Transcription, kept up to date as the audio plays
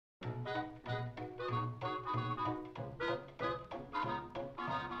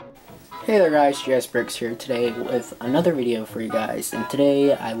Hey there guys, JSBricks here today with another video for you guys, and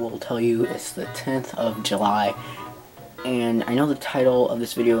today I will tell you it's the 10th of July, and I know the title of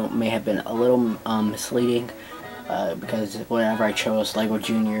this video may have been a little misleading because whenever I chose LEGO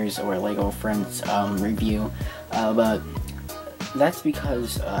Juniors or LEGO Friends review, but that's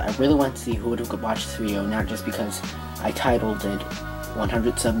because I really want to see who would watch this video, not just because I titled it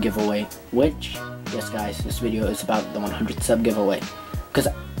 100 sub giveaway, which, yes guys, this video is about the 100 sub giveaway, because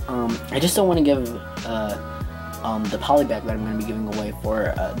I just don't want to give the polybag that I'm going to be giving away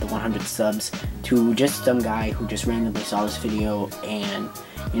for the 100 subs to just some guy who just randomly saw this video and,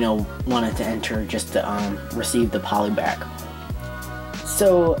 you know, wanted to enter just to receive the polybag.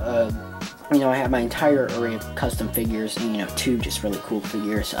 So, you know, I have my entire array of custom figures and, you know, 2 just really cool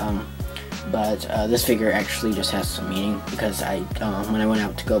figures. But this figure actually just has some meaning because when I went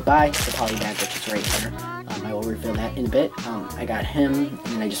out to go buy the polybag, which is right there, I will reveal that in a bit. I got him,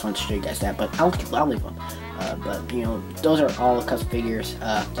 and I just wanted to show you guys that, but I'll leave them. But, you know, those are all custom figures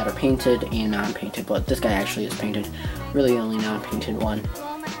that are painted and non-painted, but this guy actually is painted, really the only non-painted one.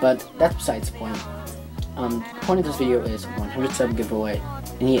 But that's besides the point. The point of this video is 100 sub giveaway,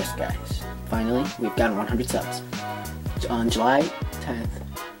 and yes guys, finally, we've gotten 100 subs. On July 10th,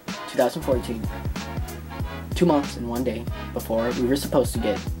 2014, 2 months and 1 day before we were supposed to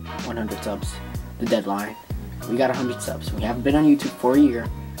get 100 subs, the deadline, we got 100 subs. We haven't been on YouTube for a year.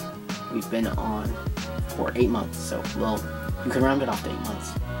 We've been on for 8 months, so, well, you can round it off to 8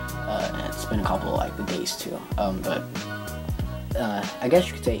 months. And it's been a couple like the days too. But I guess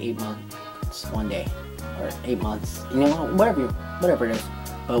you could say 8 months, 1 day, or 8 months. You know, whatever it is.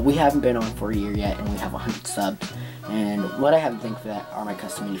 But we haven't been on for a year yet, and we have 100 subs. And what I have to thank for that are my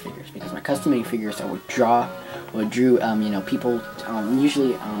custom minifigures, because my custom minifigures I would drew, you know, people,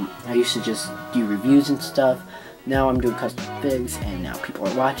 usually, I used to just do reviews and stuff. Now I'm doing custom figs, and now people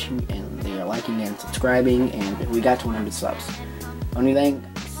are watching, and they are liking and subscribing, and we got to 100 subs. Only thanks,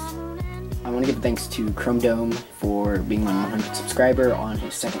 I want to give thanks to Chrome Dome for being my 100 subscriber on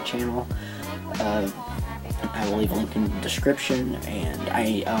his second channel. I will leave a link in the description, and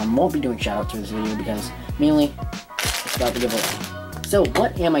I won't be doing shoutouts for this video because mainly it's about the giveaway. So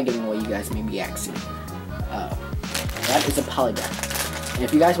what am I giving away, you guys may be asking? That is a polybag. And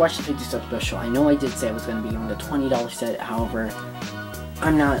if you guys watched the 50 sub special, I know I did say I was going to be giving the $20 set, however,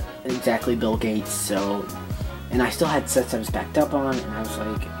 I'm not exactly Bill Gates, so, and I still had sets I was backed up on, and I was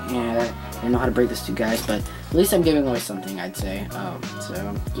like, yeah, I don't know how to break this to you guys, but at least I'm giving away something, I'd say.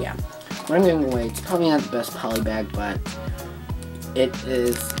 So, yeah. What I'm giving away, it's probably not the best polybag, but it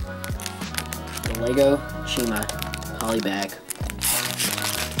is the LEGO Chima polybag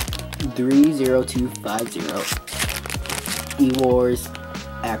 30250 E-Wars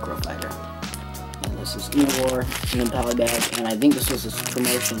Acro Fighter. And this is E-War in the polybag, and I think this was a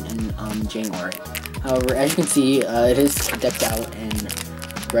promotion in January. However, as you can see, it is decked out in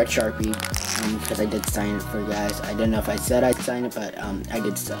red Sharpie, because I did sign it for you guys. I don't know if I said I'd sign it, but I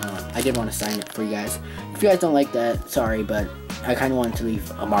did want to sign it for you guys. If you guys don't like that, sorry, but I kind of wanted to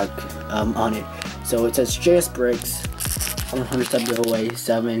leave a mark on it. So it says JSBricks 100 sub giveaway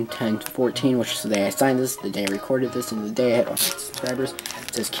 7/10/14, which is the day I signed this, the day I recorded this, and the day I had 100 subscribers.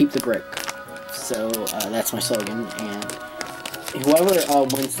 It says keep the brick. So that's my slogan, and whoever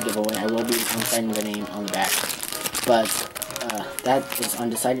wins the giveaway, I will be signing the name on the back. But that is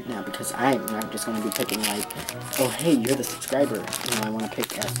undecided now, because I'm not just going to be picking like, oh hey, you're the subscriber, you know, I want to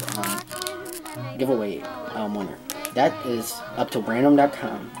pick as giveaway winner. That is up to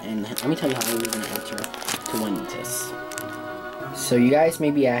random.com, and let me tell you how you're going to enter to win this. So you guys may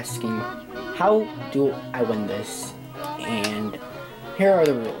be asking, how do I win this? And here are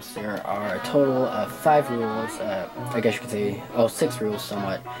the rules. There are a total of 5 rules, I guess you could say, 6 rules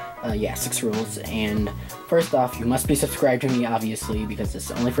somewhat. Yeah, 6 rules, and first off, you must be subscribed to me, obviously, because it's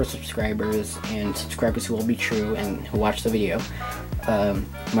only for subscribers, and subscribers who will be true and who watch the video. You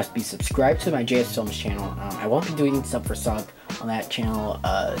must be subscribed to my JS Films channel. I won't be doing sub for sub on that channel,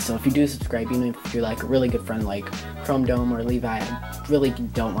 so if you do subscribe, even if you're like a really good friend like Chrome Dome or Levi, I really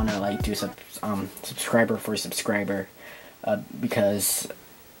don't want to like do subscriber for subscriber, because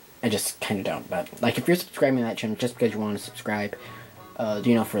I just kind of don't. But like, if you're subscribing to that channel just because you want to subscribe,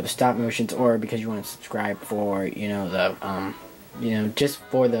 you know, for the stop motions, or because you want to subscribe for, you know, the you know, just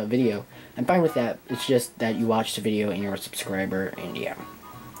for the video, I'm fine with that. It's just that you watch the video and you're a subscriber, and yeah.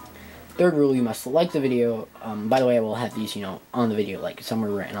 Third rule, you must like the video. By the way, I will have these, you know, on the video, like somewhere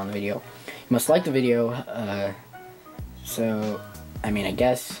written on the video. You must like the video. So, I mean, I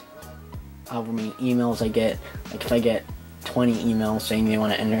guess however many emails I get, like if I get 20 emails saying they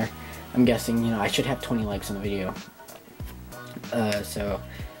want to enter, I'm guessing, you know, I should have 20 likes on the video.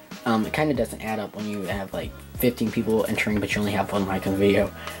 It kind of doesn't add up when you have like 15 people entering, but you only have 1 like on the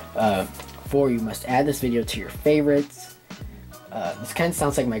video. 4, you must add this video to your favorites. This kind of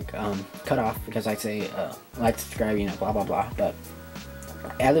sounds like my cutoff, because I say like, subscribe, you know, blah blah blah. But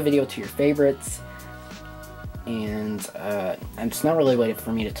add the video to your favorites, and it's not really a way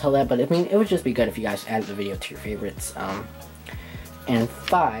for me to tell that, but I mean, it would just be good if you guys added the video to your favorites. And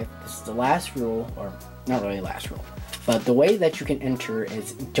 5, this is the last rule, or not really last rule, but the way that you can enter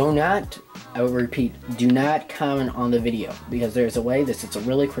is do not, I will repeat, do not comment on the video, because there's a way, this is a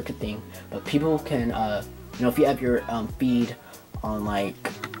really crooked thing, but people can, you know, if you have your feed on like,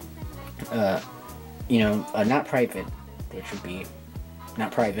 you know, not private, which would be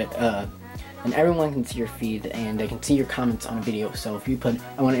not private, and everyone can see your feed and they can see your comments on a video. So if you put,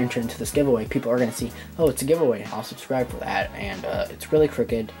 I want to enter into this giveaway, people are going to see, oh, it's a giveaway, I'll subscribe for that. And it's really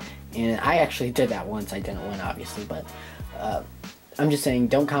crooked, and I actually did that once. I didn't win, obviously, but I'm just saying,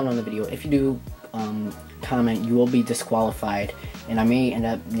 don't comment on the video. If you do comment, you will be disqualified, and I may end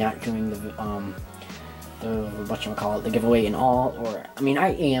up not doing the whatchamacallit, the giveaway and all, or, I mean,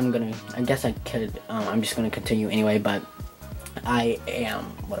 I guess I could, I'm just gonna continue anyway, but I am,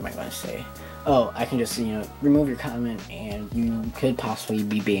 what am I gonna say? Oh, I can just, you know, remove your comment, and you could possibly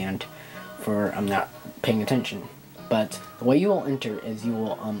be banned for not paying attention. But the way you will enter is you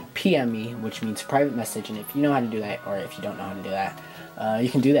will PM me, which means private message, and if you know how to do that, or if you don't know how to do that, you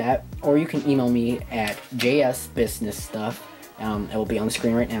can do that, or you can email me at jsbusinessstuff. It will be on the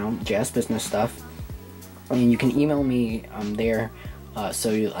screen right now, jsbusinessstuff, and you can email me there. So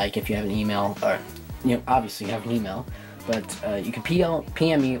you, like, if you have an email, or, you know, obviously you have an email, but you can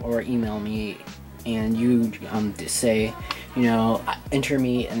PM me or email me, and you just say, you know, enter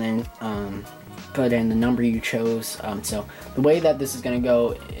me, and then put in the number you chose. So the way that this is gonna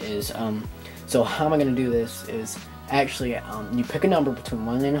go is, so how am I gonna do this is, actually, you pick a number between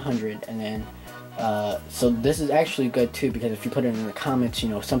 1 and 100, and then so this is actually good too, because if you put it in the comments, you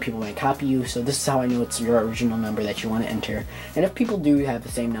know, some people might copy you. So this is how I know it's your original number that you want to enter. And if people do have the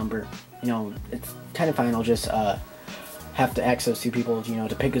same number, you know, it's kind of fine. I'll just have to ask those 2 people, you know,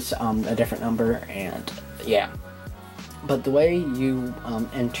 to pick a different number, and yeah. But the way you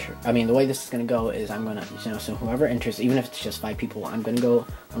enter, I mean, the way this is gonna go is, I'm gonna, you know, so whoever enters, even if it's just 5 people, I'm gonna go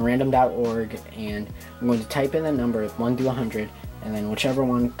on random.org, and I'm going to type in the number of 1 to 100, and then whichever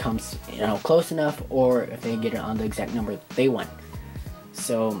one comes, you know, close enough, or if they get it on the exact number, they win.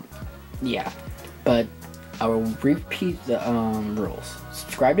 So yeah, but I will repeat the rules.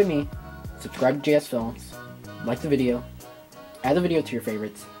 Subscribe to me, subscribe to JS Films, like the video, add the video to your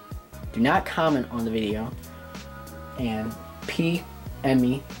favorites, do not comment on the video, and PM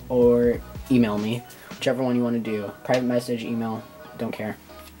me or email me, whichever one you want to do. Private message, email, don't care,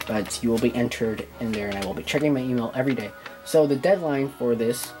 but you will be entered in there, and I will be checking my email every day. So the deadline for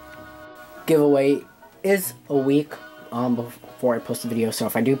this giveaway is a week before I post the video. So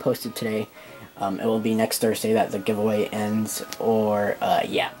if I do post it today, it will be next Thursday that the giveaway ends, or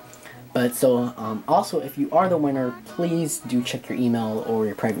yeah. But so also, if you are the winner, please do check your email or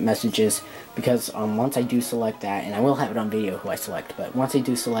your private messages, because once I do select that, and I will have it on video who I select, but once I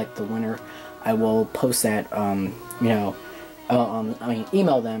do select the winner, I will post that, you know, I mean,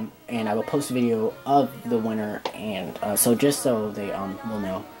 email them, and I will post a video of the winner, and so just so they will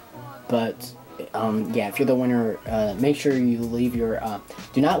know. But yeah, if you're the winner, make sure you leave your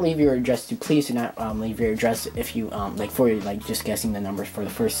do not leave your address. Please do not leave your address if you like, for like just guessing the numbers for the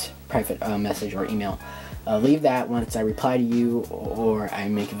first private message or email. Leave that once I reply to you, or I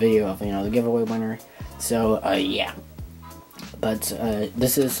make a video of, you know, the giveaway winner. So yeah, but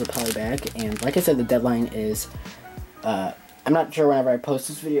this is the polybag, and like I said, the deadline is I'm not sure whenever I post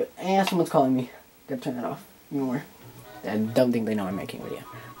this video. Someone's calling me. Gotta turn that off. Anymore. I don't think they know I'm making a video.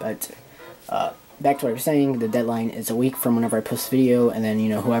 But back to what I was saying, the deadline is a week from whenever I post the video, and then, you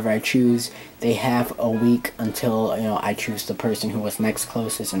know, whoever I choose, they have a week until, you know, I choose the person who was next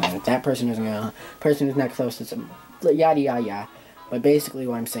closest, and then if that person isn't gonna, person who's next closest, yada yada yada. But basically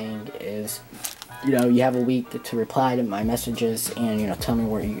what I'm saying is, you know, you have a week to reply to my messages, and, you know, tell me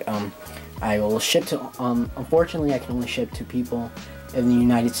where you I will ship to, unfortunately I can only ship to people in the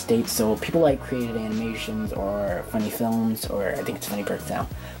United States, so people like created animations or funny films, or I think it's Funny Birds now,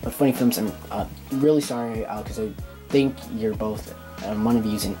 but Funny Films, I'm really sorry, because I think you're both, one of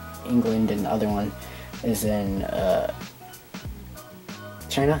you's in England and the other one is in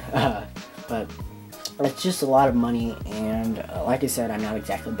China, but it's just a lot of money, and like I said, I'm not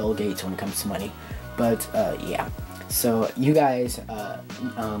exactly Bill Gates when it comes to money, but yeah. So you guys,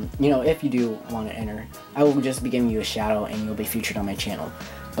 you know, if you do want to enter, I will just be giving you a shout out, and you'll be featured on my channel.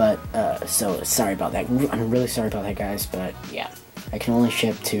 But, so, sorry about that. I'm really sorry about that, guys, but, yeah. I can only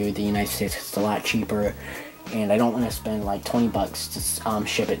ship to the United States 'cause it's a lot cheaper, and I don't want to spend, like, $20 to,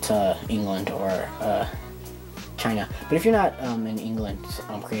 ship it to England or, China. But if you're not, in England,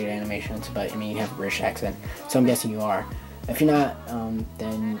 creative animations, but, I mean, you have a British accent, so I'm guessing you are. If you're not,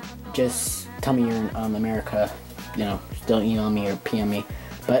 then just tell me you're in, America, you know, still email me or PM me.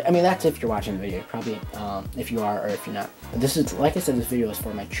 But, I mean, that's if you're watching the video, probably, if you are or if you're not. But this is, like I said, this video is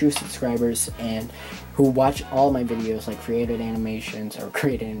for my true subscribers and who watch all my videos, like created animations,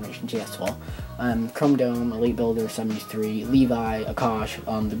 yes, well, Chrome Dome, Elite Builder 73, Levi, Akash,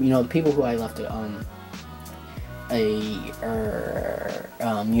 you know, the people who I left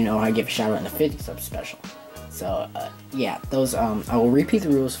you know, I give a shout out in the 50 sub special. So, yeah, those, I will repeat the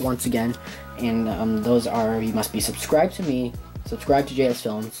rules once again, and, those are, you must be subscribed to me, subscribe to JS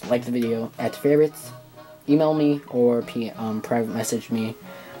Films, like the video, add to favorites, email me, or private message me,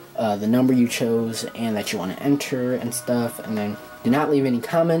 the number you chose, and that you want to enter, and stuff, and then do not leave any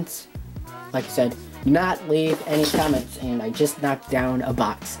comments. Like I said, do not leave any comments, and I just knocked down a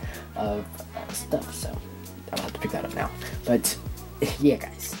box of stuff, so I'll have to pick that up now. But, yeah,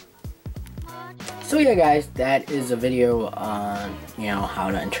 guys. So yeah, guys, that is a video on, you know,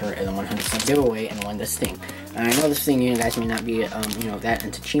 how to enter in the 100 sub giveaway and win this thing. And I know this thing, you guys may not be, you know, that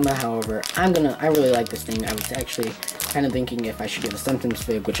into Chima. However, I really like this thing. I was actually kind of thinking if I should get a Sentence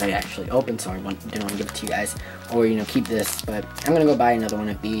Fig, which I actually opened, so I didn't want to give it to you guys, or, you know, keep this. But I'm gonna go buy another one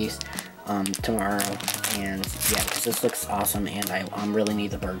of these tomorrow, and yeah, because this looks awesome, and I really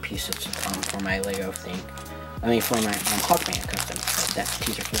need the bird pieces for my Lego thing. I mean, for my Hawkman custom. So that's the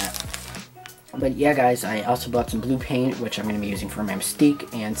teaser for that. But yeah, guys, I also bought some blue paint, which I'm going to be using for my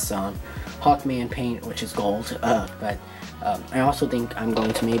Mystique, and some Hawkman paint, which is gold. But I also think I'm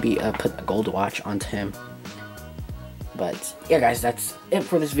going to maybe put a gold watch onto him. But yeah, guys, that's it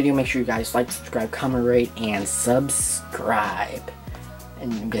for this video. Make sure you guys like, subscribe, comment, rate, and subscribe.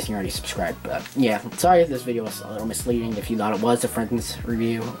 And I'm guessing you already subscribed, but yeah, sorry if this video was a little misleading. If you thought it was a friend's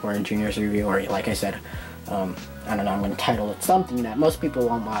review or a junior's review, or like I said, I don't know, I'm going to title it something that most people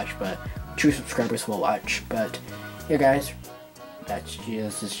won't watch, but true subscribers will watch. But yeah, guys,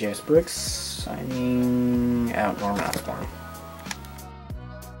 this is JS Bricks signing out. Norman Osborne.